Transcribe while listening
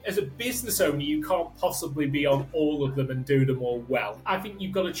as a business owner, you can't possibly be on all of them and do them all well. I think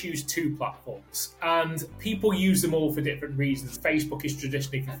you've got to choose two platforms, and people use them all for different reasons. Facebook is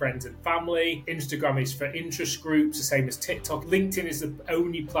traditionally for friends and family. Instagram is for interest groups, the same as TikTok. LinkedIn is the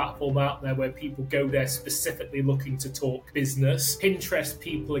only platform out there where people go there specifically looking to talk business. Pinterest,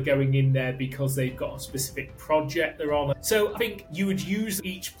 people are going in there because they've got a specific project they're on. So I think you would use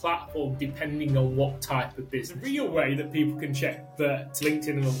each platform depending on what type of business. The real way that people can check that LinkedIn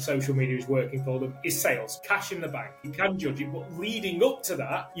and other social media is working for them is sales, cash in the bank. You can judge it, but leading up to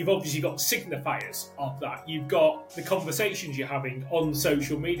that, you've obviously got signifiers of that. You've got the conversations you're having on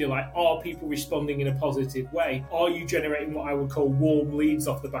social media, like are people responding in a positive way? Are you generating what I would call warm leads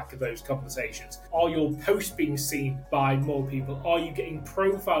off the back of those conversations? Are your posts being seen by more people? Are you getting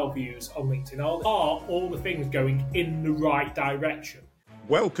profile views on LinkedIn? Are all the things going in the right direction?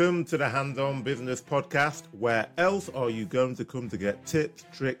 Welcome to the Hands-On Business Podcast. Where else are you going to come to get tips,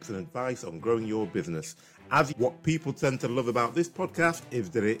 tricks, and advice on growing your business? As what people tend to love about this podcast is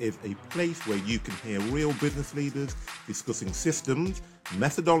that it is a place where you can hear real business leaders discussing systems,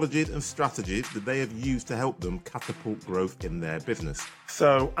 methodologies, and strategies that they have used to help them catapult growth in their business.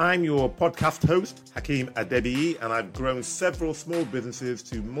 So I'm your podcast host, Hakeem Adebiyi, and I've grown several small businesses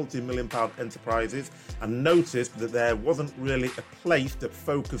to multi-million-pound enterprises and noticed that there wasn't really a place that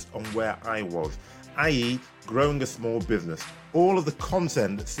focused on where I was, i.e. growing a small business. All of the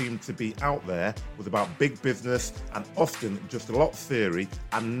content that seemed to be out there was about big business and often just a lot of theory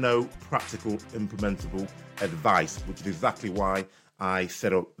and no practical implementable advice, which is exactly why I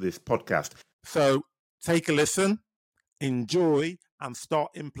set up this podcast. So take a listen, enjoy, and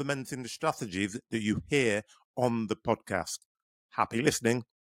start implementing the strategies that you hear on the podcast. Happy listening.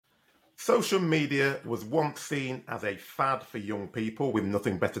 Social media was once seen as a fad for young people with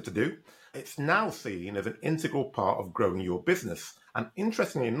nothing better to do. It's now seen as an integral part of growing your business. And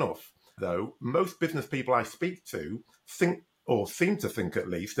interestingly enough, though, most business people I speak to think, or seem to think at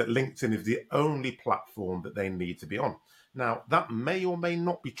least, that LinkedIn is the only platform that they need to be on. Now, that may or may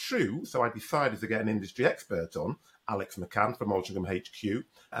not be true, so I decided to get an industry expert on, Alex McCann from Altrincham HQ.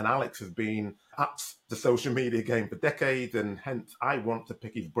 And Alex has been at the social media game for decades, and hence I want to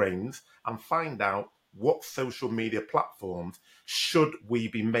pick his brains and find out what social media platforms should we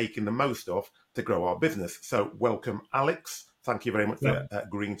be making the most of to grow our business. So welcome, Alex. Thank you very much for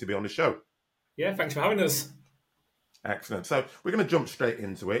agreeing to be on the show. Yeah, thanks for having us. Excellent. So we're going to jump straight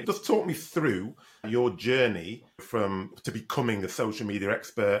into it. Just talk me through your journey to becoming a social media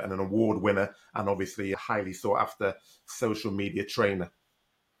expert and an award winner and obviously a highly sought after social media trainer.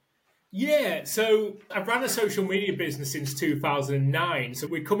 Yeah, so I've ran a social media business since 2009. So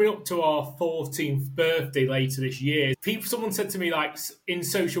we're coming up to our 14th birthday later this year. Someone said to me, like, in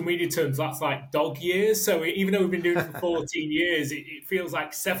social media terms, that's like dog years. So even though we've been doing it for 14 years, it feels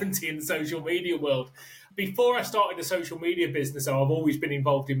like 70 in the social media world. Before I started a social media business, I've always been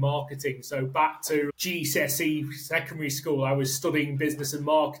involved in marketing. So back to GCSE secondary school, I was studying business and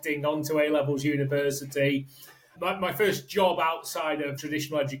marketing, onto A-levels university. My first job outside of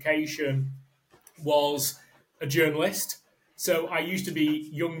traditional education was a journalist. So I used to be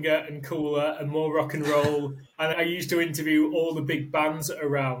younger and cooler and more rock and roll. And I used to interview all the big bands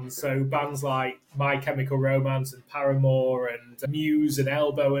around. So bands like My Chemical Romance and Paramore and Muse and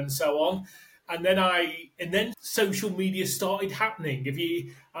Elbow and so on. And then social media started happening.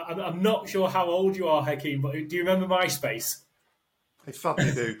 I'm not sure how old you are, Hakeem, but do you remember MySpace? I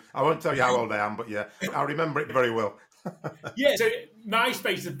certainly do. I won't tell you how old I am, but yeah, I remember it very well. Yeah, so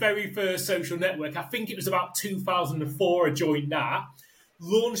MySpace, the very first social network, I think it was about 2004 I joined that,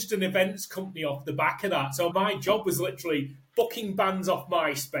 launched an events company off the back of that. So my job was literally booking bands off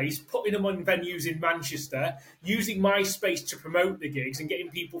MySpace, putting them on venues in Manchester, using MySpace to promote the gigs and getting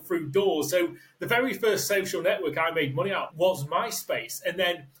people through doors. So the very first social network I made money out was MySpace. And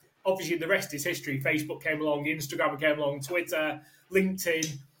then obviously the rest is history. Facebook came along, Instagram came along, Twitter,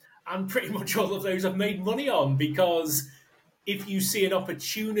 LinkedIn, and pretty much all of those I've made money on, because if you see an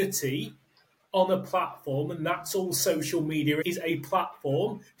opportunity on a platform, and that's all social media is a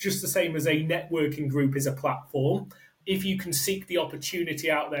platform, just the same as a networking group is a platform. If you can seek the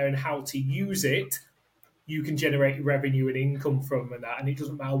opportunity out there and how to use it, you can generate revenue and income from that. And it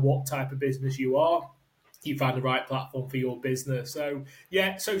doesn't matter what type of business you are, you find the right platform for your business. So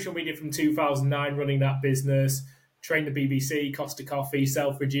yeah, social media from 2009, running that business, trained the BBC, Costa Coffee,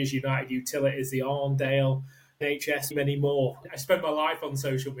 Selfridges, United Utilities, the Arndale, NHS, many more. I spend my life on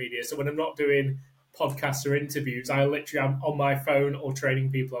social media. So when I'm not doing podcasts or interviews, I literally am on my phone or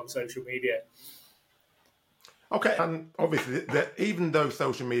training people on social media. Okay, and obviously, even though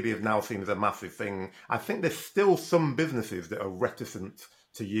social media is now seen as a massive thing, I think there's still some businesses that are reticent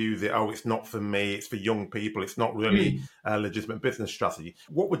to use it. Oh, it's not for me. It's for young people. It's not really a legitimate business strategy.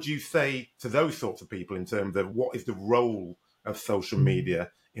 What would you say to those sorts of people in terms of what is the role of social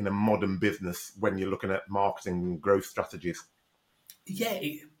media in a modern business when you're looking at marketing and growth strategies? Yeah,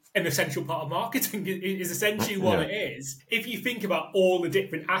 an essential part of marketing is essentially what Yeah. it is. If you think about all the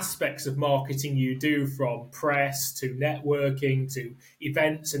different aspects of marketing you do, from press to networking to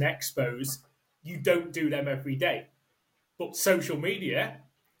events and expos, you don't do them every day. But social media,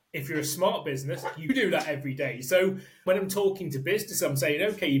 if you're a smart business, you do that every day. So when I'm talking to business, I'm saying,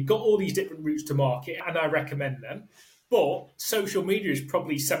 okay, you've got all these different routes to market, and I recommend them. But social media is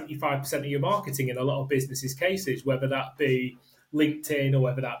probably 75% of your marketing in a lot of businesses' cases, whether that be LinkedIn or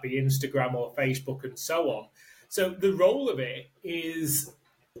whether that be Instagram or Facebook and so on. So the role of it is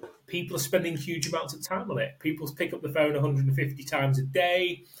people are spending huge amounts of time on it. People pick up the phone 150 times a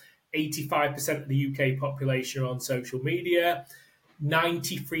day. 85% of the UK population are on social media.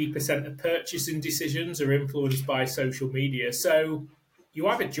 93% of purchasing decisions are influenced by social media. So you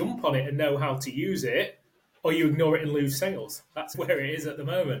either jump on it and know how to use it, or you ignore it and lose sales. That's where it is at the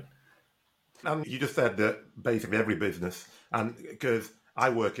moment. And you just said that basically every business, and because I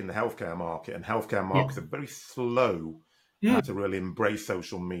work in the healthcare market, and healthcare markets are very slow to really embrace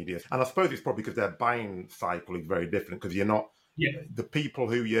social media. And I suppose it's probably because their buying cycle is very different, because you're not, the people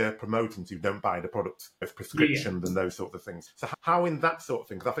who you're promoting to don't buy the product as prescriptions and those sorts of things. So how in that sort of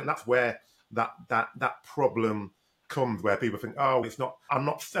thing, because I think that's where that problem comes, where people think, oh, it's not, I'm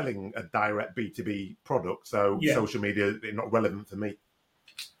not selling a direct B2B product, so social media is not relevant for me.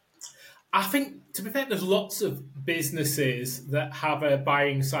 I think, to be fair, there's lots of businesses that have a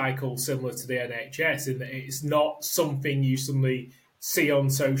buying cycle similar to the NHS, in that it's not something you suddenly see on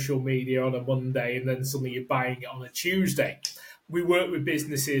social media on a Monday and then suddenly you're buying it on a Tuesday. We work with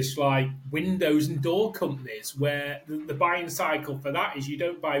businesses like windows and door companies, where the buying cycle for that is you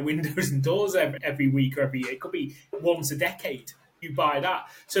don't buy windows and doors every week or every year. It could be once a decade you buy that.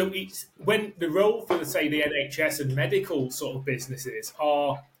 So it's when the role for, say, the NHS and medical sort of businesses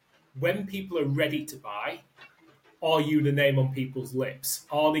are, when people are ready to buy, are you the name on people's lips?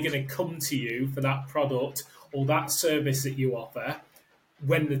 Are they going to come to you for that product or that service that you offer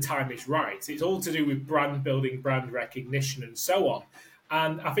when the time is right? It's all to do with brand building, brand recognition, and so on.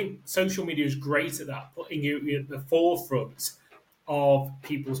 And I think social media is great at that, putting you at the forefront of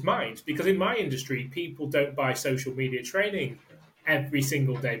people's minds. Because in my industry, people don't buy social media training every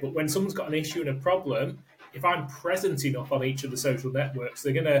single day. But when someone's got an issue and a problem, if I'm present enough on each of the social networks,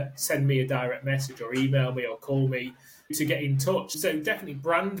 they're going to send me a direct message or email me or call me to get in touch. So definitely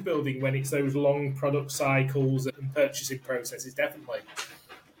brand building when it's those long product cycles and purchasing processes, definitely.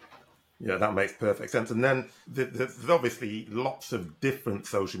 Yeah, that makes perfect sense. And then there's obviously lots of different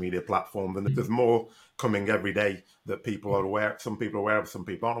social media platforms, and there's more coming every day that people are aware. Some people are aware of, some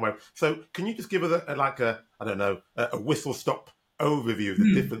people aren't aware of. So can you just give us a whistle-stop overview of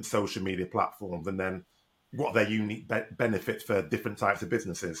the different social media platforms, and then what are their unique benefits for different types of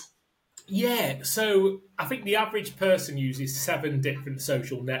businesses? Yeah, so I think the average person uses 7 different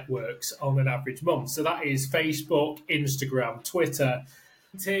social networks on an average month. So that is Facebook, Instagram, Twitter,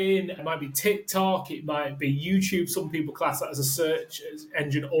 LinkedIn, it might be TikTok, it might be YouTube. Some people class that as a search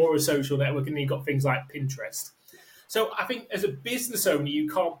engine or a social network, and then you've got things like Pinterest. So I think as a business owner, you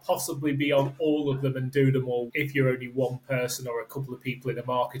can't possibly be on all of them and do them all if you're only one person or a couple of people in a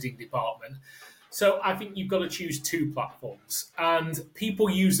marketing department. So I think you've got to choose 2 platforms, and people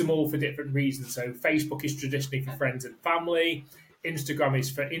use them all for different reasons. So Facebook is traditionally for friends and family. Instagram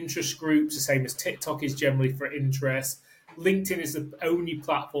is for interest groups, the same as TikTok is generally for interest. LinkedIn is the only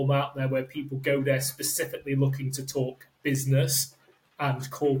platform out there where people go there specifically looking to talk business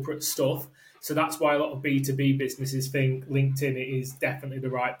and corporate stuff. So that's why a lot of B2B businesses think LinkedIn is definitely the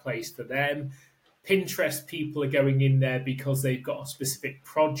right place for them. Pinterest, people are going in there because they've got a specific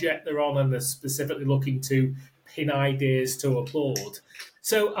project they're on and they're specifically looking to pin ideas to a board.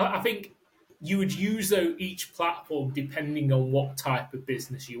 So I think you would use each platform depending on what type of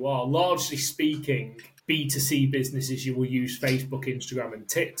business you are. Largely speaking, B2C businesses, you will use Facebook, Instagram, and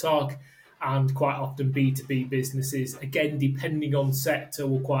TikTok. And quite often B2B businesses, again, depending on sector,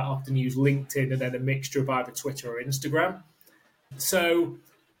 will quite often use LinkedIn and then a mixture of either Twitter or Instagram. So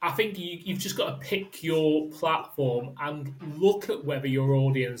I think you've just got to pick your platform and look at whether your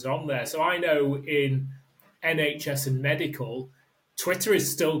audience are on there. So I know in NHS and medical, Twitter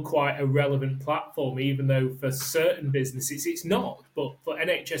is still quite a relevant platform, even though for certain businesses it's not. But for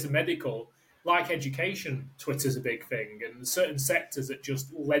NHS and medical, like education, Twitter's a big thing, and certain sectors that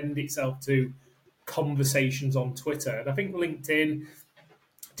just lend itself to conversations on Twitter. And I think LinkedIn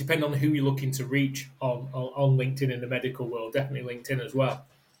depending on who you're looking to reach on LinkedIn in the medical world, definitely LinkedIn as well.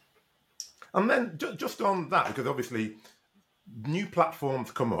 And then just on that, because obviously new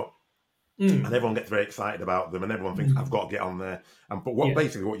platforms come up and everyone gets very excited about them and everyone thinks, I've got to get on there. But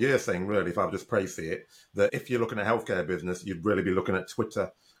basically what you're saying, really, if I just praise it, that if you're looking at a healthcare business, you'd really be looking at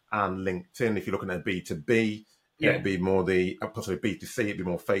Twitter and LinkedIn. If you're looking at B2B, it'd be more the, possibly B2C, it'd be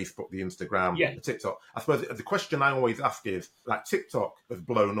more Facebook, the Instagram, the TikTok. I suppose the question I always ask is, like, TikTok has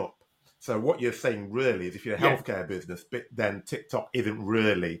blown up. So what you're saying really is if you're a healthcare business, then TikTok isn't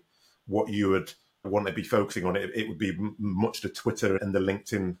really what you would want to be focusing on. It would be much the Twitter and the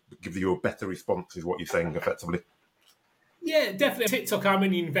LinkedIn give you a better response, is what you're saying effectively. Yeah, definitely. TikTok, I'm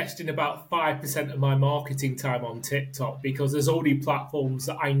only investing about 5% of my marketing time on TikTok because there's already platforms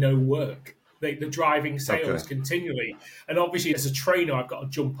that I know work. They're driving sales continually. And obviously, as a trainer, I've got to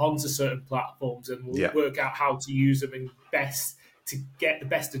jump onto certain platforms and work out how to use them and best to get the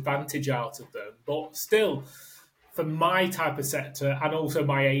best advantage out of them. But still, for my type of sector and also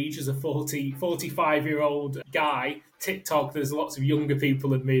my age as a 45-year-old guy, TikTok, there's lots of younger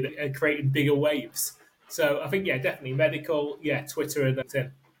people than me that are creating bigger waves. So I think, definitely medical, Twitter and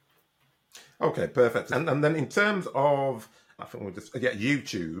LinkedIn. Okay, perfect. And then in terms of, I think we'll just,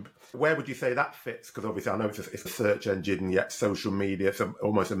 YouTube, where would you say that fits? Because obviously I know it's a search engine, yet social media, so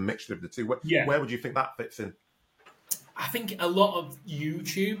almost a mixture of the two. Where would you think that fits in? I think a lot of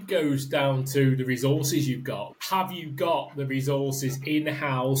YouTube goes down to the resources you've got. Have you got the resources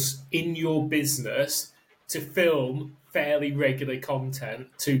in-house in your business to film fairly regular content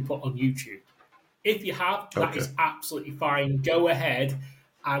to put on YouTube? If you have, that is absolutely fine. Go ahead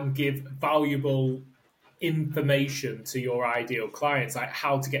and give valuable information to your ideal clients, like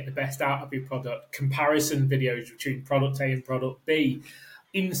how to get the best out of your product, comparison videos between product A and product B,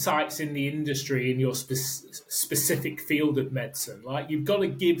 insights in the industry in your specific field of medicine. Like, you've got to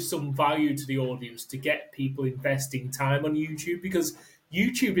give some value to the audience to get people investing time on YouTube, because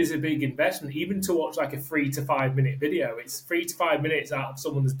YouTube is a big investment. Even to watch like a 3 to 5 minute video, it's 3 to 5 minutes out of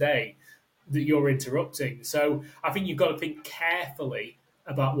someone's day that you're interrupting. So I think you've got to think carefully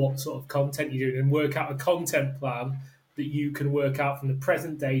about what sort of content you're doing and work out a content plan that you can work out from the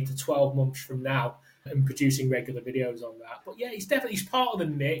present day to 12 months from now, and producing regular videos on that. But it's part of the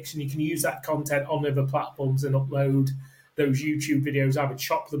mix, and you can use that content on other platforms and upload those YouTube videos, either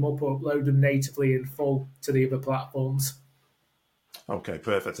chop them up or upload them natively in full to the other platforms. Okay,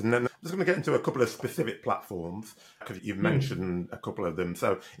 perfect. And then I'm just going to get into a couple of specific platforms, because you've mentioned a couple of them.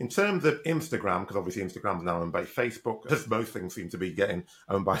 So in terms of Instagram, because obviously Instagram is now owned by Facebook, as most things seem to be getting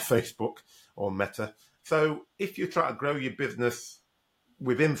owned by Facebook or Meta. So if you try to grow your business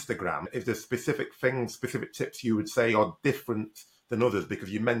with Instagram, is there specific things, specific tips you would say are different than others?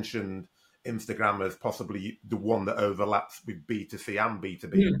 Because you mentioned Instagram as possibly the one that overlaps with B2C and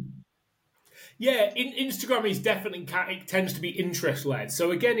B2B. Instagram is definitely, it tends to be interest-led.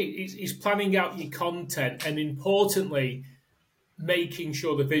 So again, it's planning out your content and, importantly, making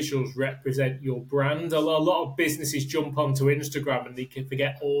sure the visuals represent your brand. A lot of businesses jump onto Instagram and they can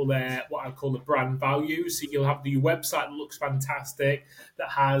forget all their, what I call the brand values. So you'll have your website that looks fantastic, that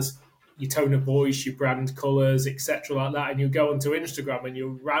has your tone of voice, your brand colours, etc. like that, and you'll go onto Instagram and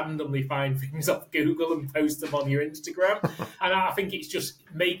you'll randomly find things off Google and post them on your Instagram. And I think it's just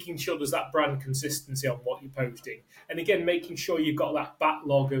making sure there's that brand consistency on what you're posting. And again, making sure you've got that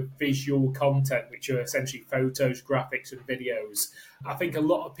backlog of visual content, which are essentially photos, graphics, and videos. I think a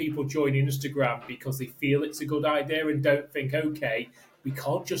lot of people join Instagram because they feel it's a good idea and don't think, okay, we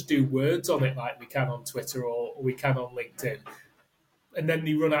can't just do words on it like we can on Twitter or we can on LinkedIn. And then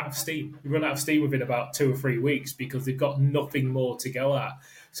they run out of steam. They run out of steam within about 2 or 3 weeks because they've got nothing more to go at.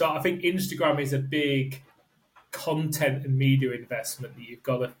 So I think Instagram is a big content and media investment that you've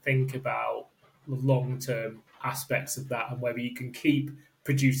got to think about the long-term aspects of that and whether you can keep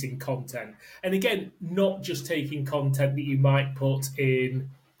producing content. And again, not just taking content that you might put in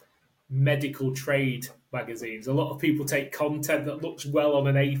medical trade magazines. A lot of people take content that looks well on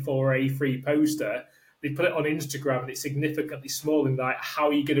an A4 or A3 poster, they put it on Instagram and it's significantly small, and like, how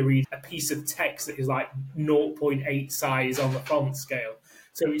are you going to read a piece of text that is like 0.8 size on the font scale?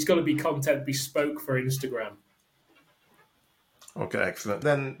 So it's got to be content bespoke for Instagram. Okay, excellent.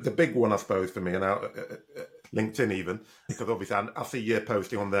 Then the big one, I suppose, for me, and LinkedIn even, because obviously I see you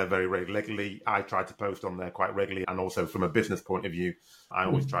posting on there very regularly. I try to post on there quite regularly, and also from a business point of view, I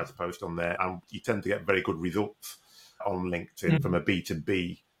always try to post on there, and you tend to get very good results on LinkedIn from a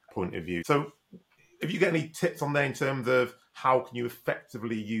B2B point of view. So have you got any tips on there in terms of how can you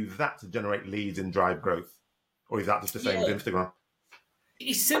effectively use that to generate leads and drive growth? Or is that just the same as Instagram?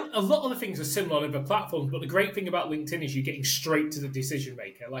 A lot of the things are similar on other platforms, but the great thing about LinkedIn is you're getting straight to the decision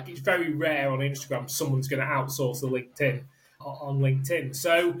maker. Like, it's very rare on Instagram someone's going to outsource the LinkedIn on LinkedIn.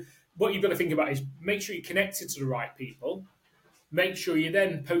 So what you've got to think about is make sure you're connected to the right people. Make sure you're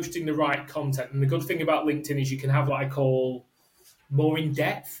then posting the right content. And the good thing about LinkedIn is you can have what I call more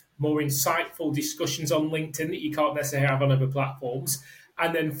in-depth, more insightful discussions on LinkedIn that you can't necessarily have on other platforms.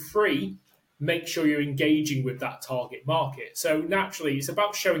 And then three, make sure you're engaging with that target market. So naturally, it's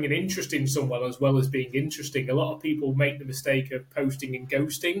about showing an interest in someone as well as being interesting. A lot of people make the mistake of posting and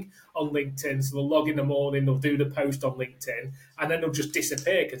ghosting on LinkedIn. So they'll log in the morning, they'll do the post on LinkedIn, and then they'll just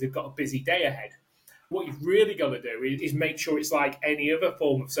disappear because they've got a busy day ahead. What you've really got to do is make sure it's like any other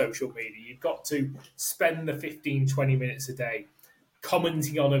form of social media. You've got to spend the 15, 20 minutes a day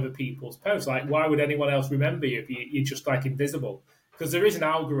commenting on other people's posts. Like, why would anyone else remember you if you're just like invisible? Because there is an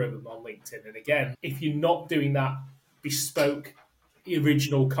algorithm on LinkedIn. And again, if you're not doing that bespoke,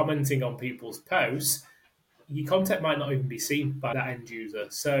 original commenting on people's posts, your content might not even be seen by that end user.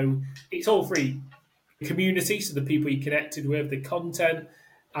 So it's all free. Community, so the people you're connected with, the content,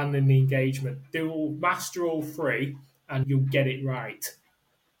 and then the engagement. Master all three, and you'll get it right.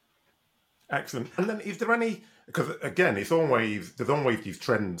 Excellent. And then is there any, because again, there's always these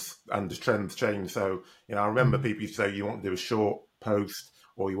trends, and the trends change. So, I remember people used to say you want to do a short post,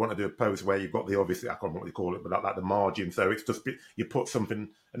 or you want to do a post where you've got the, obviously, I can't remember what you call it, but like the margin. So it's just, you put something,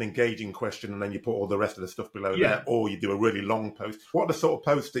 an engaging question, and then you put all the rest of the stuff below there, or you do a really long post. What are the sort of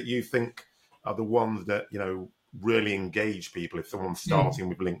posts that you think are the ones that, really engage people if someone's starting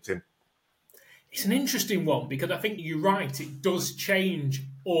with LinkedIn? It's an interesting one because I think you're right. It does change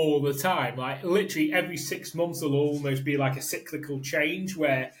all the time. Like, literally every 6 months will almost be like a cyclical change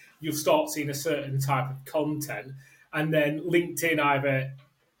where you'll start seeing a certain type of content, and then LinkedIn either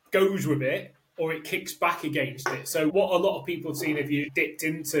goes with it or it kicks back against it. So what a lot of people have seen if you dipped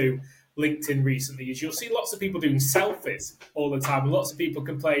into LinkedIn recently is you'll see lots of people doing selfies all the time, and lots of people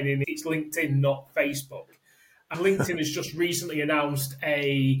complaining it's LinkedIn, not Facebook. And LinkedIn has just recently announced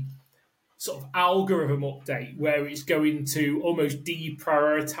a sort of algorithm update where it's going to almost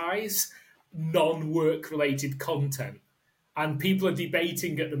deprioritize non-work related content. And people are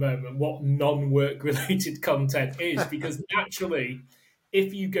debating at the moment what non-work related content is, because naturally,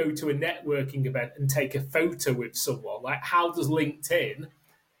 if you go to a networking event and take a photo with someone, like, how does LinkedIn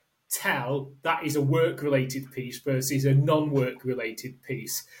tell that is a work related piece versus a non-work related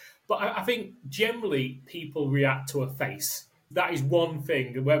piece? But I think generally people react to a face. That is one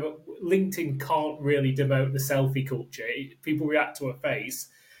thing where LinkedIn can't really demote the selfie culture. People react to a face.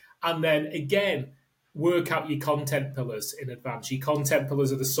 And then again, work out your content pillars in advance. Your content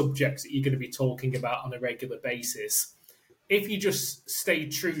pillars are the subjects that you're going to be talking about on a regular basis. If you just stay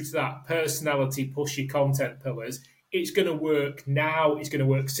true to that personality, push your content pillars, it's going to work now. It's going to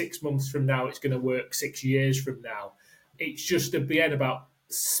work 6 months from now. It's going to work 6 years from now. It's just again about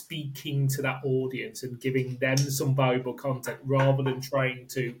speaking to that audience and giving them some valuable content rather than trying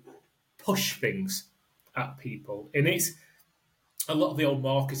to push things at people. And it's a lot of the old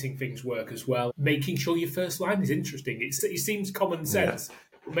marketing things work as well. Making sure your first line is interesting. It seems common sense.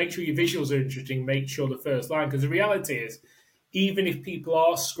 Yeah. Make sure your visuals are interesting. Make sure the first line, because the reality is, even if people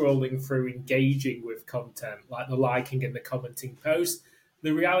are scrolling through, engaging with content, like the liking and the commenting posts,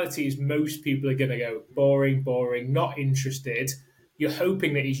 the reality is most people are going to go boring, not interested. You're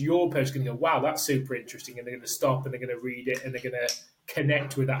hoping that is your post going to go, wow, that's super interesting, and they're going to stop and they're going to read it and they're going to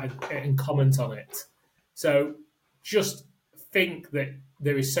connect with that and comment on it. So just think that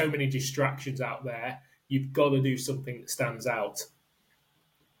there is so many distractions out there. You've got to do something that stands out.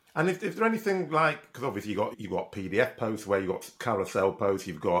 And if there anything like, because obviously you've got PDF posts where you've got carousel posts,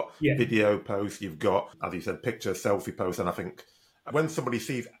 you've got video posts, you've got, as you said, picture, selfie posts, and I think when somebody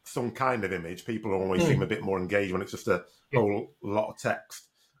sees some kind of image, people always seem a bit more engaged when it's just a whole lot of text.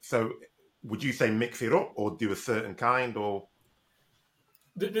 So would you say mix it up or do a certain kind, or?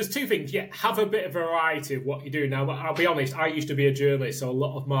 There's two things. Yeah, have a bit of variety of what you do. Now, I'll be honest, I used to be a journalist, so a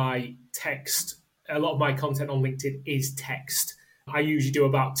lot of my content on LinkedIn is text. I usually do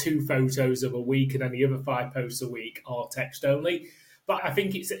about 2 photos of a week, and then the other 5 posts a week are text only. But I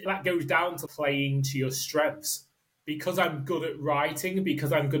think that goes down to playing to your strengths. Because I'm good at writing,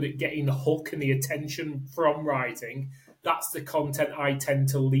 because I'm good at getting the hook and the attention from writing, that's the content I tend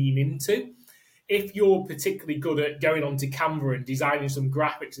to lean into. If you're particularly good at going onto Canva and designing some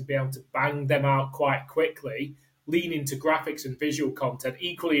graphics and being able to bang them out quite quickly, lean into graphics and visual content.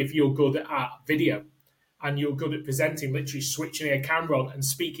 Equally, if you're good at video and you're good at presenting, literally switching a camera on and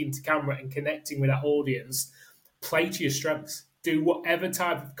speaking to camera and connecting with that audience, play to your strengths. Do whatever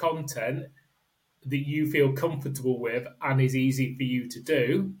type of content that you feel comfortable with and is easy for you to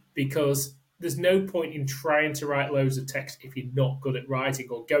do, because there's no point in trying to write loads of text if you're not good at writing,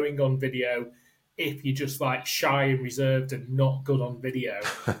 or going on video if you're just like shy and reserved and not good on video.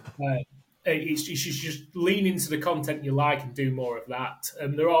 It's just lean into the content you like and do more of that.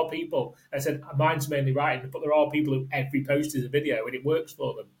 And there are people, I said, mine's mainly writing, but there are people who every post is a video and it works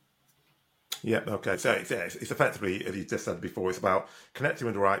for them. Yeah, okay. So it's effectively, as you just said before, it's about connecting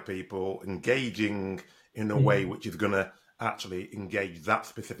with the right people, engaging in a way which is going to actually engage that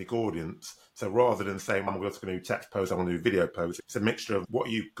specific audience. So rather than saying, I'm just going to do text posts, I'm going to do video posts, it's a mixture of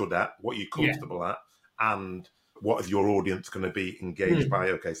what you're good at, what you're comfortable at, and what is your audience going to be engaged by.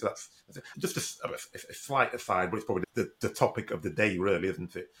 Okay, so that's just a slight aside, but it's probably the topic of the day, really,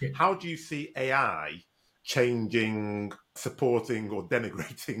 isn't it? Yeah. How do you see AI changing, supporting, or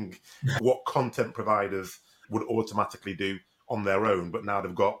denigrating what content providers would automatically do on their own, but now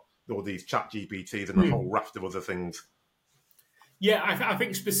they've got all these chat GPTs and a whole raft of other things? Yeah, I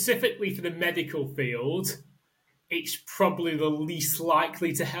think specifically for the medical field, it's probably the least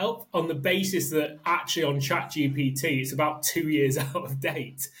likely to help, on the basis that actually on ChatGPT, it's about 2 years out of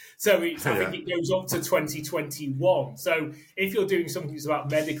date. So I think it goes up to 2021. So if you're doing something that's about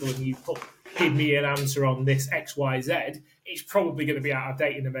medical and you give me an answer on this XYZ, it's probably going to be out of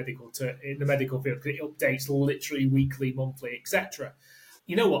date in the medical field, because it updates literally weekly, monthly, etc.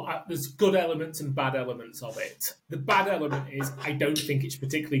 You know what? There's good elements and bad elements of it. The bad element is I don't think it's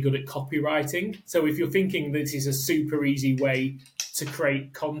particularly good at copywriting. So if you're thinking this is a super easy way to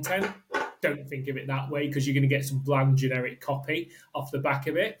create content, don't think of it that way, because you're going to get some bland generic copy off the back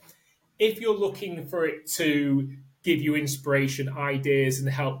of it. If you're looking for it to give you inspiration, ideas, and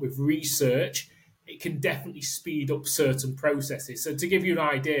help with research, it can definitely speed up certain processes. So to give you an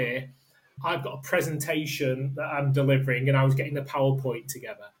idea, I've got a presentation that I'm delivering and I was getting the PowerPoint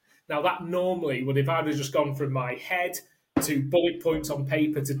together. Now that normally would, if I'd have just gone from my head to bullet points on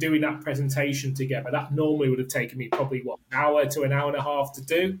paper to doing that presentation together, that normally would have taken me probably, an hour to an hour and a half to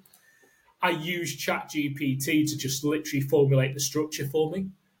do. I used ChatGPT to just literally formulate the structure for me.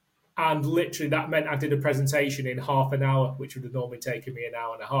 And literally that meant I did a presentation in half an hour, which would have normally taken me an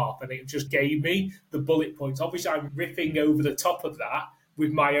hour and a half. And it just gave me the bullet points. Obviously, I'm riffing over the top of that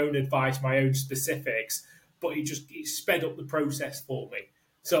with my own advice, my own specifics, but it sped up the process for me.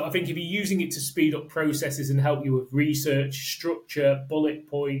 So I think if you're using it to speed up processes and help you with research, structure, bullet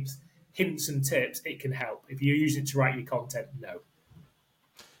points, hints and tips, it can help. If you're using it to write your content, no.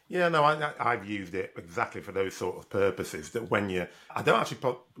 Yeah, no, I've used it exactly for those sort of purposes. That I don't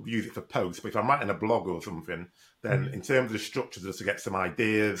actually use it for posts, but if I'm writing a blog or something, then in terms of the structure, just to get some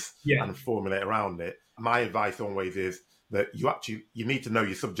ideas and formulate around it, my advice always is that you need to know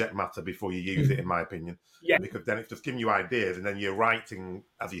your subject matter before you use it, in my opinion. Yeah. Because then it's just giving you ideas, and then you're writing,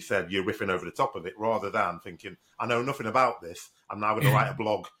 as you said, you're riffing over the top of it, rather than thinking, I know nothing about this, I'm now going to write a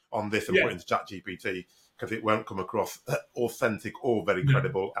blog on this and put it into ChatGPT, because it won't come across authentic or very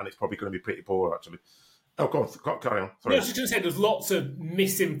credible, and it's probably going to be pretty poor, actually. Oh, go on, carry on. Sorry. I was just going to say, there's lots of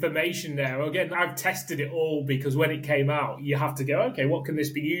misinformation there. Again, I've tested it all, because when it came out, you have to go, okay, what can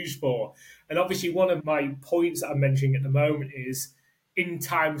this be used for? And obviously, one of my points that I'm mentioning at the moment is, in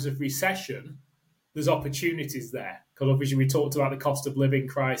times of recession, there's opportunities there. Because obviously, we talked about the cost of living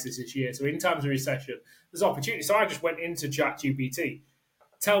crisis this year. So in times of recession, there's opportunity. So I just went into ChatGPT.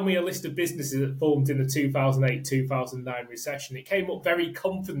 Tell me a list of businesses that formed in the 2008-2009 recession. It came up very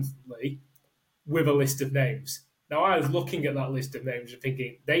confidently with a list of names. Now, I was looking at that list of names and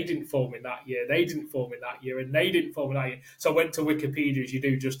thinking, they didn't form in that year, they didn't form in that year, and they didn't form in that year. So I went to Wikipedia, as you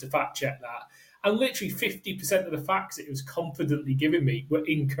do, just to fact check that. And literally 50% of the facts it was confidently giving me were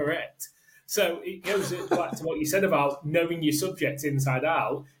incorrect. So it goes back to what you said about knowing your subject inside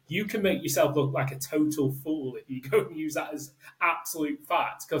out. You can make yourself look like a total fool if you go and use that as absolute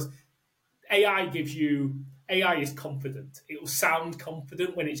fact, because AI is confident. It will sound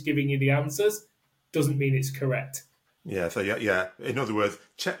confident when it's giving you the answers. Doesn't mean it's correct. Yeah, so yeah. In other words,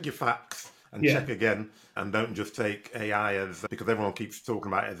 check your facts and check again, and don't just take AI as, because everyone keeps talking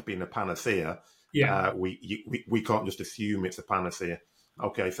about it as being a panacea. Yeah, we can't just assume it's a panacea.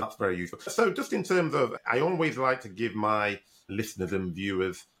 Okay, so that's very useful. So just in terms of, I always like to give my listeners and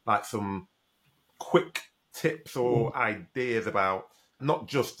viewers like some quick tips or ideas about not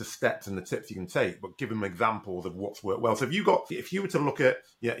just the steps and the tips you can take, but give them examples of what's worked well. So if you were to look at,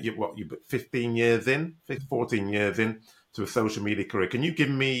 you're 15 years in, 14 years in to a social media career, can you give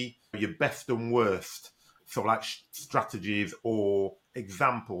me your best and worst sort of like strategies or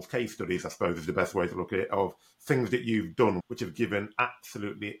examples, case studies, I suppose is the best way to look at it, of things that you've done which have given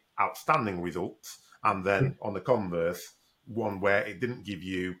absolutely outstanding results, and then on the converse, one where it didn't give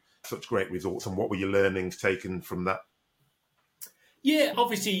you such great results, and what were your learnings taken from that? Yeah,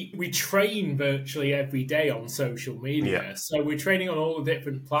 obviously we train virtually every day on social media. Yeah. So we're training on all the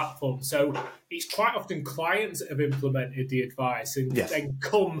different platforms. So it's quite often clients that have implemented the advice and Yes. then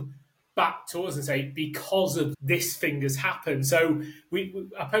come back to us and say, because of this thing has happened. So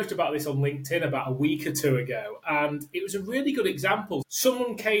I posted about this on LinkedIn about a week or two ago, and it was a really good example.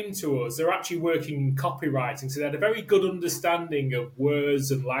 Someone came to us, they're actually working in copywriting, so they had a very good understanding of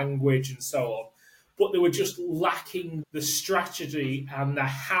words and language and so on, but they were just lacking the strategy and the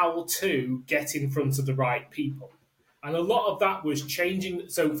how to get in front of the right people. And a lot of that was changing.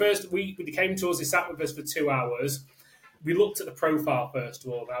 So first, we came to us, they sat with us for 2 hours. We looked at the profile first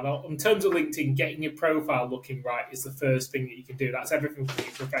of all. Now, in terms of LinkedIn, getting your profile looking right is the first thing that you can do. That's everything from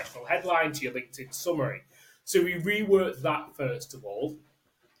your professional headline to your LinkedIn summary. So we reworked that first of all.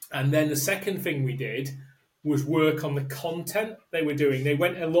 And then the second thing we did was work on the content they were doing. They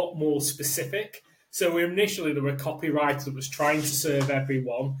went a lot more specific. So initially there were copywriters that was trying to serve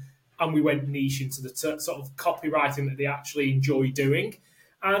everyone, and we went niche into the sort of copywriting that they actually enjoy doing.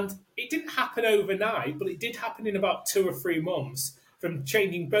 And it didn't happen overnight, but it did happen in about 2 or 3 months from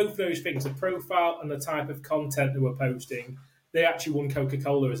changing both those things, the profile and the type of content they were posting. They actually won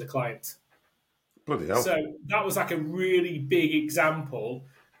Coca-Cola as a client. Bloody hell. So that was like a really big example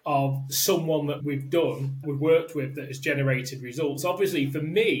of someone that we've worked with that has generated results. Obviously, for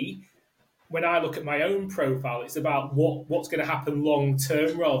me, when I look at my own profile, it's about what's going to happen long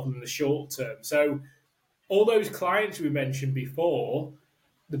term rather than the short term. So all those clients we mentioned before,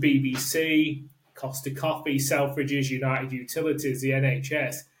 the BBC, Costa Coffee, Selfridges, United Utilities, the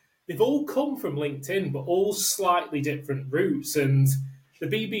NHS, they've all come from LinkedIn, but all slightly different routes. And the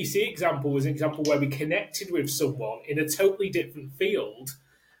BBC example was an example where we connected with someone in a totally different field.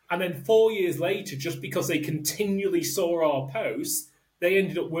 And then 4 years later, just because they continually saw our posts, they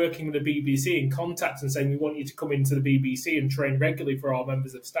ended up working with the BBC in contact and saying, we want you to come into the BBC and train regularly for our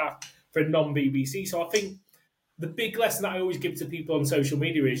members of staff for non-BBC. So I think the big lesson that I always give to people on social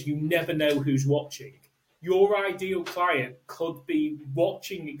media is you never know who's watching. Your ideal client could be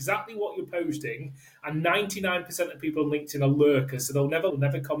watching exactly what you're posting, and 99% of people on LinkedIn are lurkers, so they'll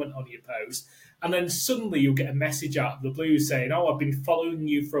never comment on your post. And then suddenly you'll get a message out of the blue saying, oh, I've been following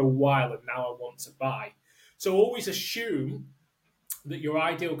you for a while and now I want to buy. So always assume that your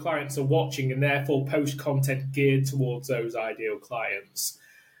ideal clients are watching and therefore post content geared towards those ideal clients.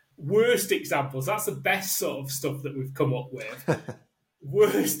 Worst examples, that's the best sort of stuff that we've come up with.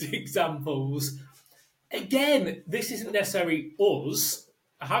 Worst examples, again, this isn't necessarily us.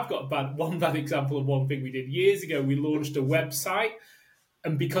 I have got one bad example of one thing we did. Years ago, we launched a website,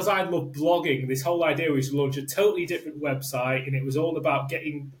 and because I love blogging, this whole idea was to launch a totally different website, and it was all about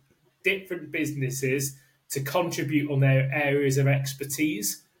getting different businesses to contribute on their areas of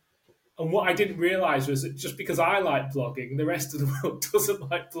expertise. And what I didn't realise was that just because I like blogging, the rest of the world doesn't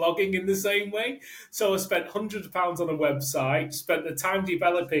like blogging in the same way. So I spent hundreds of pounds on a website, spent the time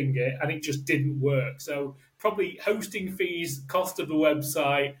developing it, and it just didn't work. So probably hosting fees, cost of the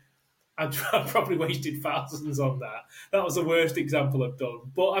website, I probably wasted thousands on that. That was the worst example I've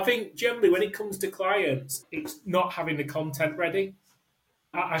done. But I think generally when it comes to clients, it's not having the content ready.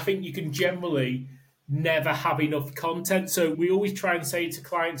 I think you can generally never have enough content. So we always try and say to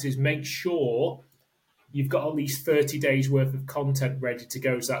clients is make sure you've got at least 30 days worth of content ready to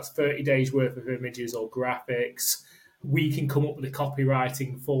go. So that's 30 days worth of images or graphics. We can come up with the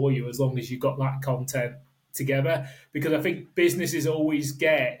copywriting for you as long as you've got that content together. Because I think businesses always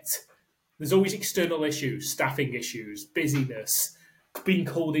there's always external issues, staffing issues, busyness, being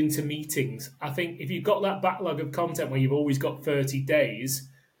called into meetings. I think if you've got that backlog of content where you've always got 30 days,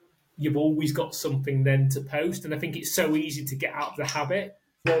 you've always got something then to post. And I think it's so easy to get out of the habit.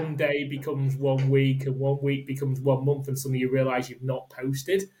 One day becomes 1 week and 1 week becomes 1 month and suddenly you realise you've not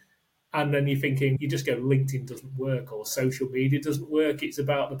posted. And then you're thinking, you just go, LinkedIn doesn't work or social media doesn't work. It's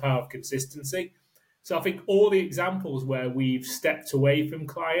about the power of consistency. So I think all the examples where we've stepped away from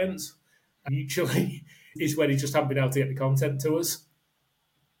clients mutually is when they just haven't been able to get the content to us.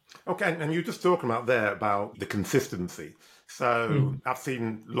 Okay, and you're just talking about there about the consistency. So I've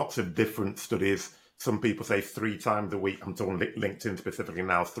seen lots of different studies. Some people say 3 times a week. I'm talking LinkedIn specifically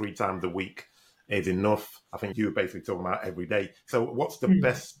now. 3 times a week is enough. I think you were basically talking about every day. So what's the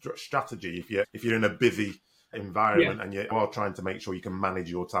best strategy if you're in a busy environment and you are trying to make sure you can manage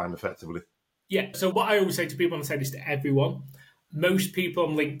your time effectively? Yeah. So what I always say to people, and I say this to everyone, most people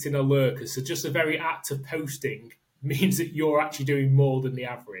on LinkedIn are lurkers. So just the very act of posting means that you're actually doing more than the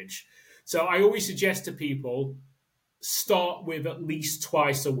average. So I always suggest to people, start with at least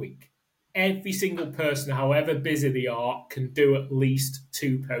twice a week. every single person, however busy they are, can do at least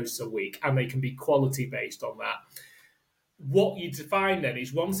 2 posts a week, and they can be quality based on that. What you define then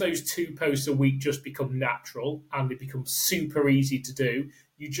is once those 2 posts a week just become natural and they become super easy to do,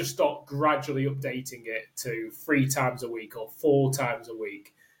 you just start gradually updating it to 3 times a week or 4 times a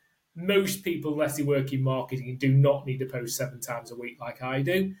week. Most people, unless they work in marketing, do not need to post 7 times a week like I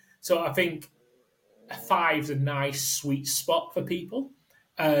do. So I think 5's a nice sweet spot for people.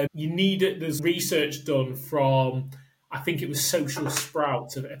 You need it. There's research done from, I think it was Social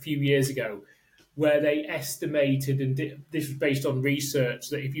Sprout a few years ago, where they estimated, and this was based on research,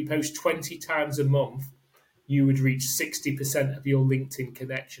 that if you post 20 times a month, you would reach 60% of your LinkedIn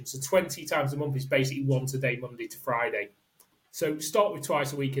connections. So 20 times a month is basically once a day, Monday to Friday. So start with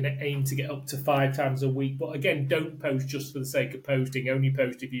twice a week and aim to get up to 5 times a week. But again, don't post just for the sake of posting. Only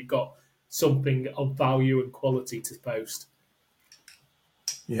post if you've got something of value and quality to post.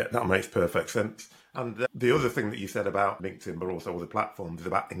 Yeah, that makes perfect sense. And the other thing that you said about LinkedIn, but also other platforms, is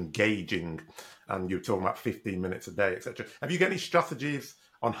about engaging. And you're talking about 15 minutes a day, etc. Have you got any strategies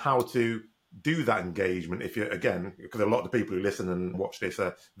on how to do that engagement? If you, again, because a lot of the people who listen and watch this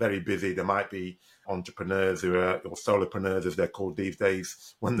are very busy. There might be entrepreneurs who are, or solopreneurs as they're called these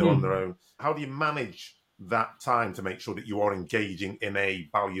days, when they're on their own. How do you manage that time to make sure that you are engaging in a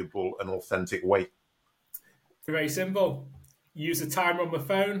valuable and authentic way? Very simple. Use a timer on my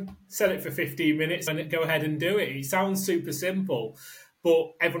phone, set it for 15 minutes, and go ahead and do it. It sounds super simple,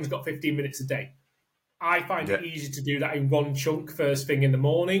 but everyone's got 15 minutes a day. I find it easy to do that in one chunk first thing in the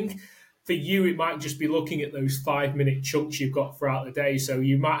morning. For you, it might just be looking at those 5-minute chunks you've got throughout the day. So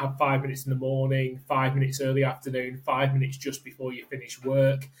you might have 5 minutes in the morning, 5 minutes early afternoon, 5 minutes just before you finish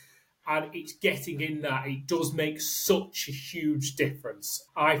work. And it's getting in that. It does make such a huge difference.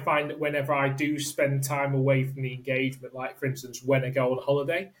 I find that whenever I do spend time away from the engagement, like for instance, when I go on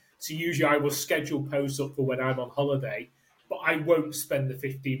holiday, so usually I will schedule posts up for when I'm on holiday, but I won't spend the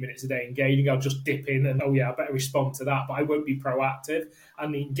 15 minutes a day engaging. I'll just dip in and, oh yeah, I better respond to that, but I won't be proactive.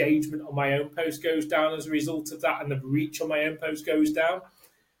 And the engagement on my own post goes down as a result of that, and the reach on my own post goes down.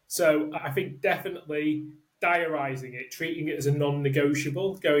 So I think definitely diarising it, treating it as a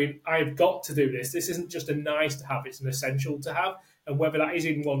non-negotiable, going, I've got to do this. This isn't just a nice to have, it's an essential to have. And whether that is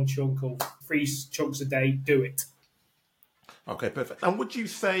in one chunk or 3 chunks a day, do it. Okay, perfect. And would you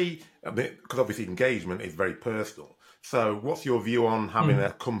say, because obviously engagement is very personal, so what's your view on having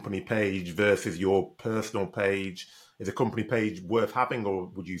a company page versus your personal page? Is a company page worth having, or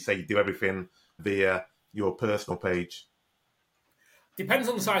would you say you do everything via your personal page? Depends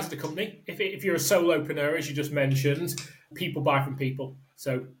on the size of the company. If you're a solopreneur, as you just mentioned, people buy from people.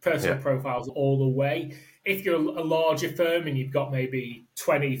 So personal profiles all the way. If you're a larger firm and you've got maybe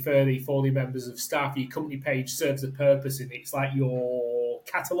 20, 30, 40 members of staff, your company page serves a purpose, and it's like your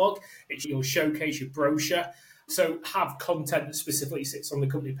catalogue. It's your showcase, your brochure. So have content that specifically sits on the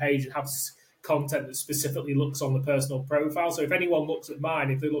company page, and have content that specifically looks on the personal profile. So if anyone looks at mine,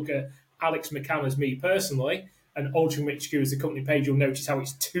 if they look at Alex McCann as me personally, and Ultra HQ as the company page, you'll notice how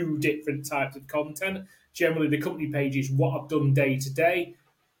it's 2 different types of content. Generally, the company page is what I've done day to day.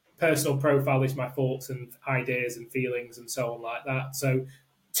 Personal profile is my thoughts and ideas and feelings and so on like that. So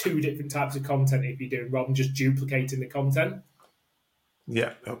 2 different types of content if you're doing, rather than just duplicating the content.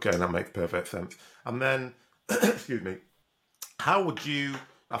 Yeah, okay, that makes perfect sense. And then, excuse me, how would you,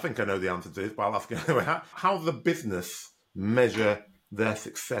 I think I know the answer to this, but I'll ask you anyway, how the business measure their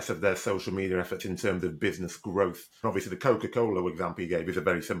success of their social media efforts in terms of business growth? Obviously, the Coca-Cola example you gave is a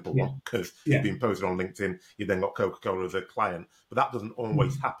very simple one, because you've been posted on LinkedIn, you then got Coca-Cola as a client, but that doesn't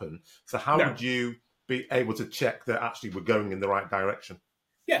always happen. So how would you be able to check that actually we're going in the right direction?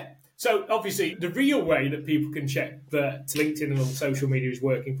 Yeah. So obviously, the real way that people can check that LinkedIn and all social media is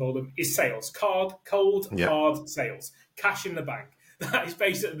working for them is sales. Hard sales. Cash in the bank. That is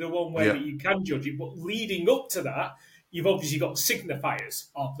basically the one way that you can judge it. But leading up to that, you've obviously got signifiers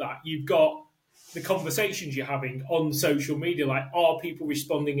of that. You've got the conversations you're having on social media, like, are people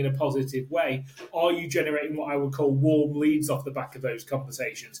responding in a positive way? Are you generating what I would call warm leads off the back of those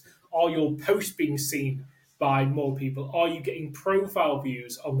conversations? Are your posts being seen by more people? Are you getting profile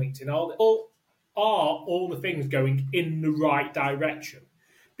views on LinkedIn? Are all the things going in the right direction?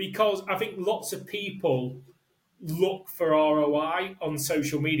 Because I think lots of people look for ROI on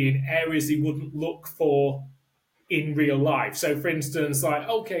social media in areas they wouldn't look for in real life. So, for instance, like,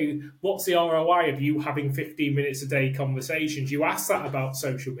 okay, what's the ROI of you having 15 minutes a day conversations? You ask that about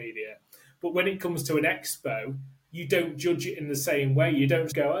social media. But when it comes to an expo, you don't judge it in the same way. You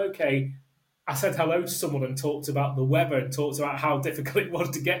don't go, okay, I said hello to someone and talked about the weather and talked about how difficult it was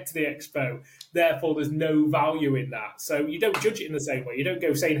to get to the expo. Therefore, there's no value in that. So you don't judge it in the same way. You don't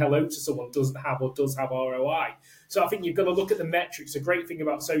go saying hello to someone who doesn't have or does have ROI. So I think you've got to look at the metrics. The great thing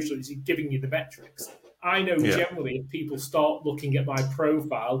about social is giving you the metrics. I know generally if people start looking at my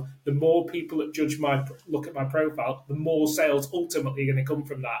profile, the more people that look at my profile, the more sales ultimately are going to come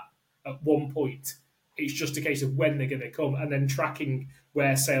from that at one point. It's just a case of when they're going to come and then tracking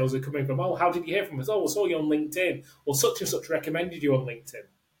where sales are coming from. Oh, how did you hear from us? Oh, I saw you on LinkedIn, or such and such recommended you on LinkedIn.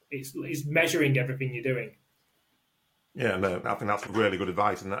 It's measuring everything you're doing. Yeah, no, I think that's really good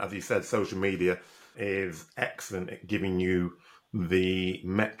advice. And as you said, social media is excellent at giving you the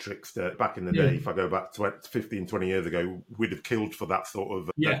metrics that back in the day, if I go back 15, 20 years ago, we'd have killed for that sort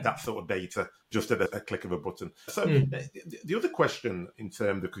of data just at a click of a button. So the other question in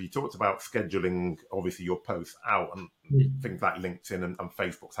terms of, because you talked about scheduling, obviously your posts out and things like LinkedIn and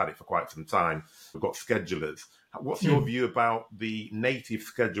Facebook's had it for quite some time. We've got schedulers. What's your view about the native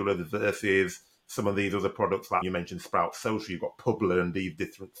schedulers versus some of these other products, like you mentioned Sprout Social, you've got Publer and these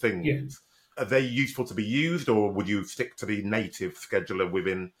different things. Yeah. Are they useful to be used, or would you stick to the native scheduler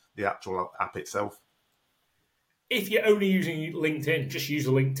within the actual app itself? If you're only using LinkedIn, just use a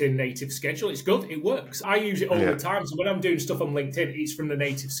LinkedIn native scheduler. It's good. It works. I use it all the time. So when I'm doing stuff on LinkedIn, it's from the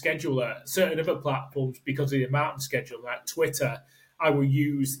native scheduler. Certain other platforms, because of the amount of scheduling, like Twitter, I will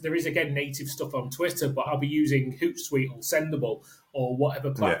use, there is again native stuff on Twitter, but I'll be using Hootsuite or Sendable or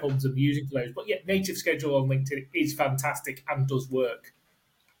whatever platforms I'm using for those. But yeah, native schedule on LinkedIn is fantastic and does work.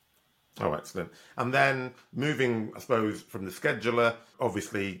 Oh, excellent. And then moving, I suppose, from the scheduler,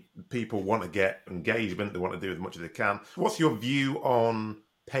 obviously people want to get engagement. They want to do as much as they can. What's your view on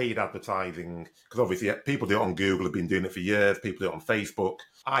paid advertising? Because obviously people do it on Google, have been doing it for years. People do it on Facebook.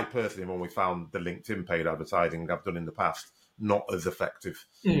 I personally have always found the LinkedIn paid advertising I've done in the past not as effective.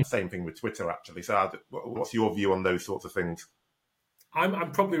 Same thing with Twitter, actually. So what's your view on those sorts of things?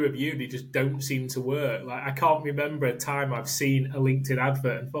 I'm probably with you. They just don't seem to work. Like, I can't remember a time I've seen a LinkedIn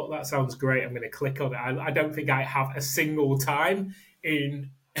advert and thought, that sounds great, I'm going to click on it. I don't think I have a single time in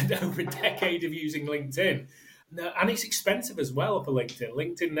over a decade of using LinkedIn. No, and it's expensive as well for LinkedIn.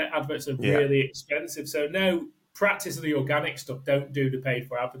 LinkedIn adverts are really expensive. So no, practice the organic stuff. Don't do the paid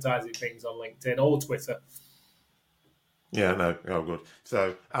for advertising things on LinkedIn or Twitter. Yeah, no, oh, good.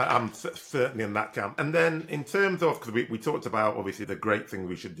 So I'm certainly in that camp. And then in terms of, because we talked about, obviously, the great things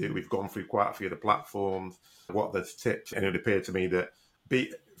we should do. We've gone through quite a few of the platforms, what there's tips. And it appeared to me that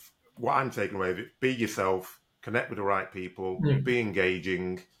what I'm taking away of it, be yourself, connect with the right people, be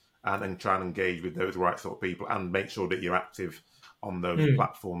engaging, and then try and engage with those right sort of people and make sure that you're active on those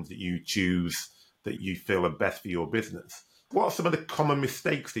platforms that you choose that you feel are best for your business. What are some of the common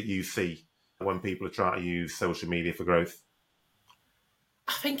mistakes that you see when people are trying to use social media for growth?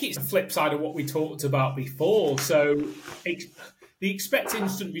 I think it's the flip side of what we talked about before. So the expect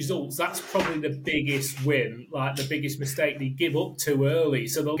instant results, that's probably the biggest win, like the biggest mistake they give up too early.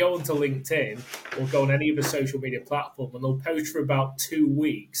 So they'll go onto LinkedIn or go on any other social media platform and they'll post for about 2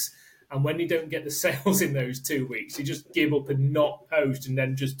 weeks. And when you don't get the sales in those 2 weeks, you just give up and not post and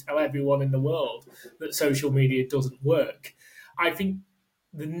then just tell everyone in the world that social media doesn't work. I think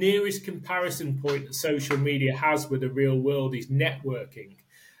the nearest comparison point that social media has with the real world is networking.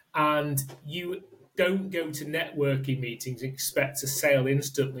 And you don't go to networking meetings and expect a sale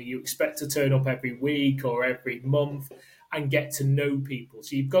instantly. You expect to turn up every week or every month and get to know people.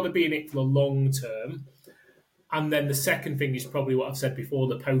 So you've got to be in it for the long term. And then the second thing is probably what I've said before,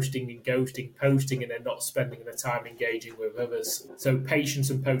 the posting and ghosting, posting and then not spending the time engaging with others. So patience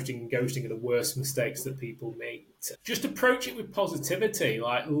and posting and ghosting are the worst mistakes that people make. Just approach it with positivity.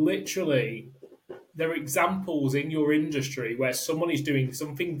 Like literally, there are examples in your industry where someone is doing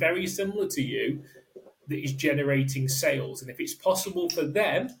something very similar to you that is generating sales. And if it's possible for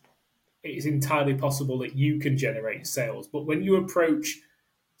them, it is entirely possible that you can generate sales. But when you approach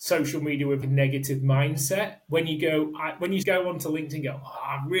social media with a negative mindset, when you go onto LinkedIn and go,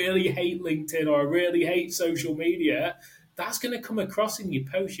 I really hate LinkedIn or I really hate social media, that's going to come across in your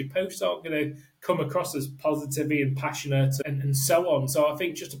posts. Your posts aren't going to come across as positivity and passionate and so on. So I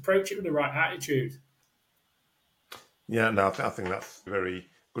think just approach it with the right attitude. Yeah, no, I think that's very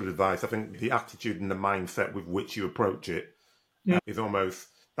good advice. I think the attitude and the mindset with which you approach it is almost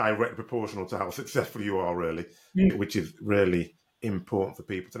direct proportional to how successful you are, really, which is really important for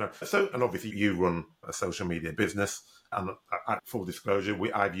people to know. So, and obviously you run a social media business, and at full disclosure,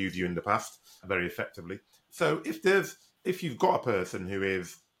 I've used you in the past very effectively. So if you've got a person who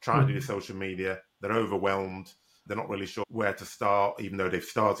is trying to do social media, they're overwhelmed, they're not really sure where to start, even though they've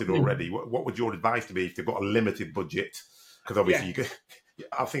started already, what would your advice to be if they've got a limited budget? Because obviously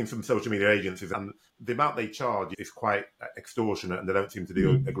I've seen some social media agencies and the amount they charge is quite extortionate and they don't seem to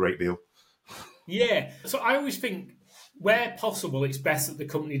do a great deal. Yeah. So I always think where possible, it's best that the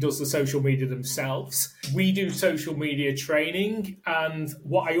company does the social media themselves. We do social media training, and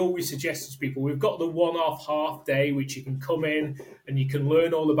what I always suggest to people, we've got the one-off half day, which you can come in and you can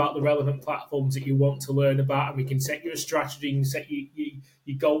learn all about the relevant platforms that you want to learn about, and we can set you a strategy and set you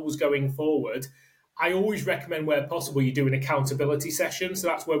your goals going forward. I always recommend where possible, you do an accountability session. So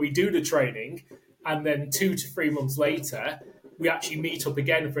that's where we do the training, and then 2 to 3 months later, we actually meet up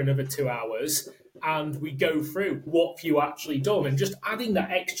again for another 2 hours and we go through what have you actually done. And just adding that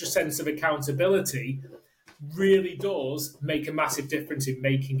extra sense of accountability really does make a massive difference in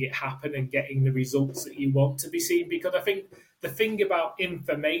making it happen and getting the results that you want to be seen. Because I think the thing about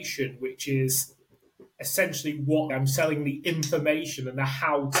information, which is essentially what I'm selling, the information and the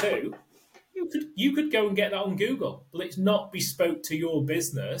how-to, you could go and get that on Google, but it's not bespoke to your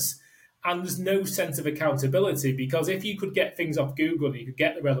business. And there's no sense of accountability, because if you could get things off Google and you could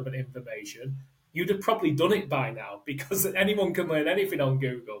get the relevant information, you'd have probably done it by now, because anyone can learn anything on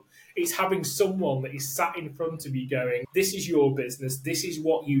Google. It's having someone that is sat in front of you going, this is your business, this is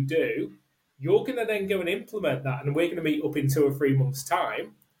what you do. You're going to then go and implement that, and we're going to meet up in 2 or 3 months'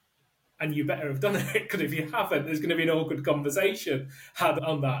 time, and you better have done it, because if you haven't, there's going to be an awkward conversation had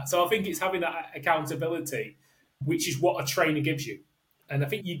on that. So I think it's having that accountability, which is what a trainer gives you. And I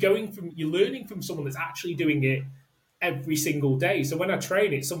think you're learning from someone that's actually doing it every single day. So when I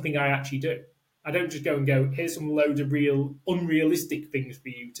train, it's something I actually do. I don't just go, here's some load of unrealistic things for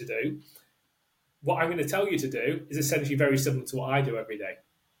you to do. What I'm going to tell you to do is essentially very similar to what I do every day.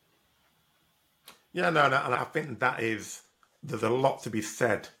 Yeah, no, and I think there's a lot to be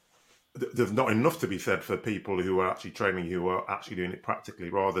said. There's not enough to be said for people who are actually training, who are actually doing it practically,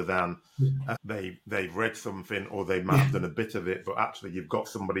 rather than they've read something or they might have done a bit of it, but actually you've got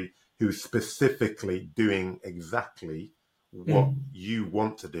somebody who's specifically doing exactly what you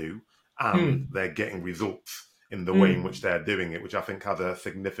want to do, and they're getting results in the way in which they're doing it, which I think has a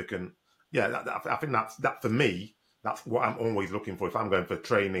significant, I think that for me, that's what I'm always looking for. If I'm going for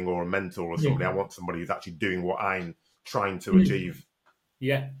training or a mentor or somebody, I want somebody who's actually doing what I'm trying to achieve.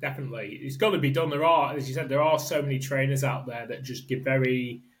 Yeah, definitely. It's got to be done. As you said, there are so many trainers out there that just give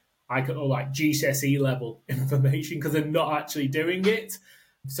very, like GCSE level information because they're not actually doing it.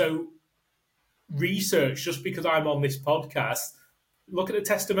 So research, just because I'm on this podcast, look at the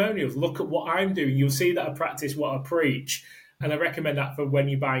testimonials, look at what I'm doing. You'll see that I practice what I preach. And I recommend that for when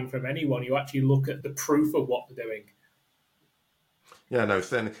you're buying from anyone, you actually look at the proof of what they're doing. Yeah, no,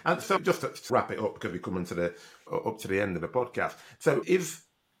 certainly. And so just to wrap it up, because we're coming up to the end of the podcast. So is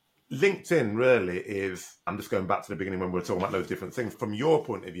LinkedIn really I'm just going back to the beginning when we were talking about those different things. From your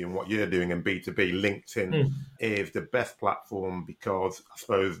point of view and what you're doing in B2B, LinkedIn is the best platform because, I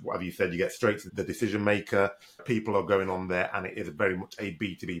suppose, whatever you said, you get straight to the decision maker. People are going on there and it is very much a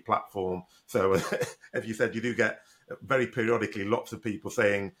B2B platform. So as you said, you do get very periodically lots of people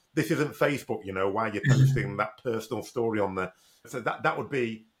saying, this isn't Facebook, why are you posting that personal story on there? So that would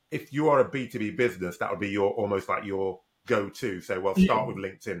be, if you are a B2B business, that would be almost like your go-to. So, start with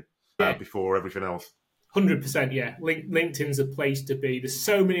LinkedIn before everything else. 100%, yeah. LinkedIn's a place to be. There's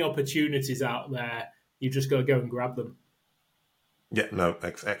so many opportunities out there. You've just got to go and grab them. Yeah, no,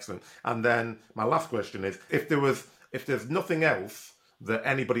 excellent. And then my last question is, if there's nothing else that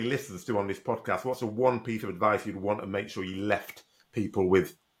anybody listens to on this podcast, what's the one piece of advice you'd want to make sure you left people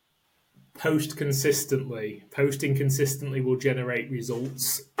with? Post consistently. Posting consistently will generate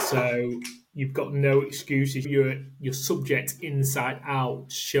results. So you've got no excuses. You're subject inside out.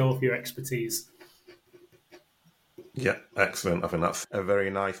 Show off your expertise. Yeah, excellent. I think that's a very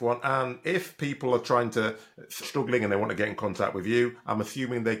nice one. And if people are struggling and they want to get in contact with you, I'm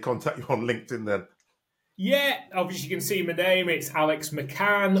assuming they contact you on LinkedIn then. Yeah, obviously you can see my name. It's Alex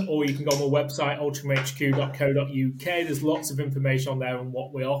McCann, or you can go on my website, ultramahq.co.uk. There's lots of information on there on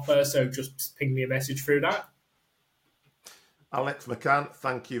what we offer, so just ping me a message through that. Alex McCann,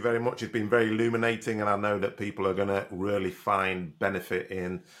 thank you very much. It's been very illuminating, and I know that people are going to really find benefit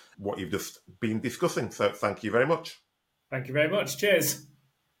in what you've just been discussing. So thank you very much. Thank you very much. Cheers.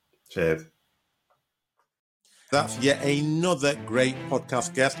 Cheers. That's yet another great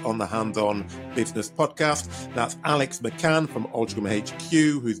podcast guest on the Hands-On Business Podcast. That's Alex McCann from Ultram HQ,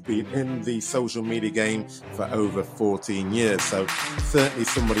 who's been in the social media game for over 14 years. So certainly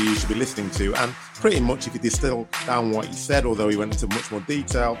somebody you should be listening to. And pretty much, if you distill down what he said, although he went into much more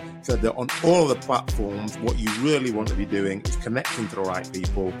detail, he said that on all of the platforms, what you really want to be doing is connecting to the right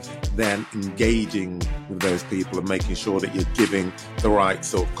people, then engaging with those people and making sure that you're giving the right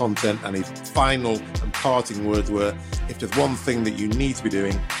sort of content. And his final and parting words were, if there's one thing that you need to be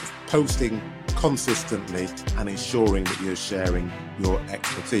doing, it's posting consistently and ensuring that you're sharing your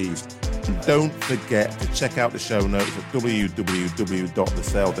expertise. And don't forget to check out the show notes at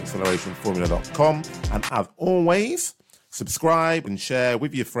www.thesalesaccelerationformula.com. And as always, subscribe and share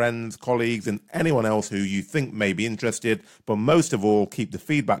with your friends, colleagues, and anyone else who you think may be interested. But most of all, keep the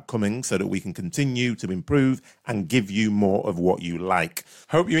feedback coming so that we can continue to improve and give you more of what you like.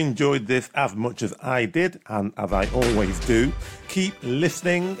 Hope you enjoyed this as much as I did. And as I always do, keep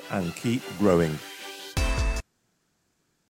listening and keep growing.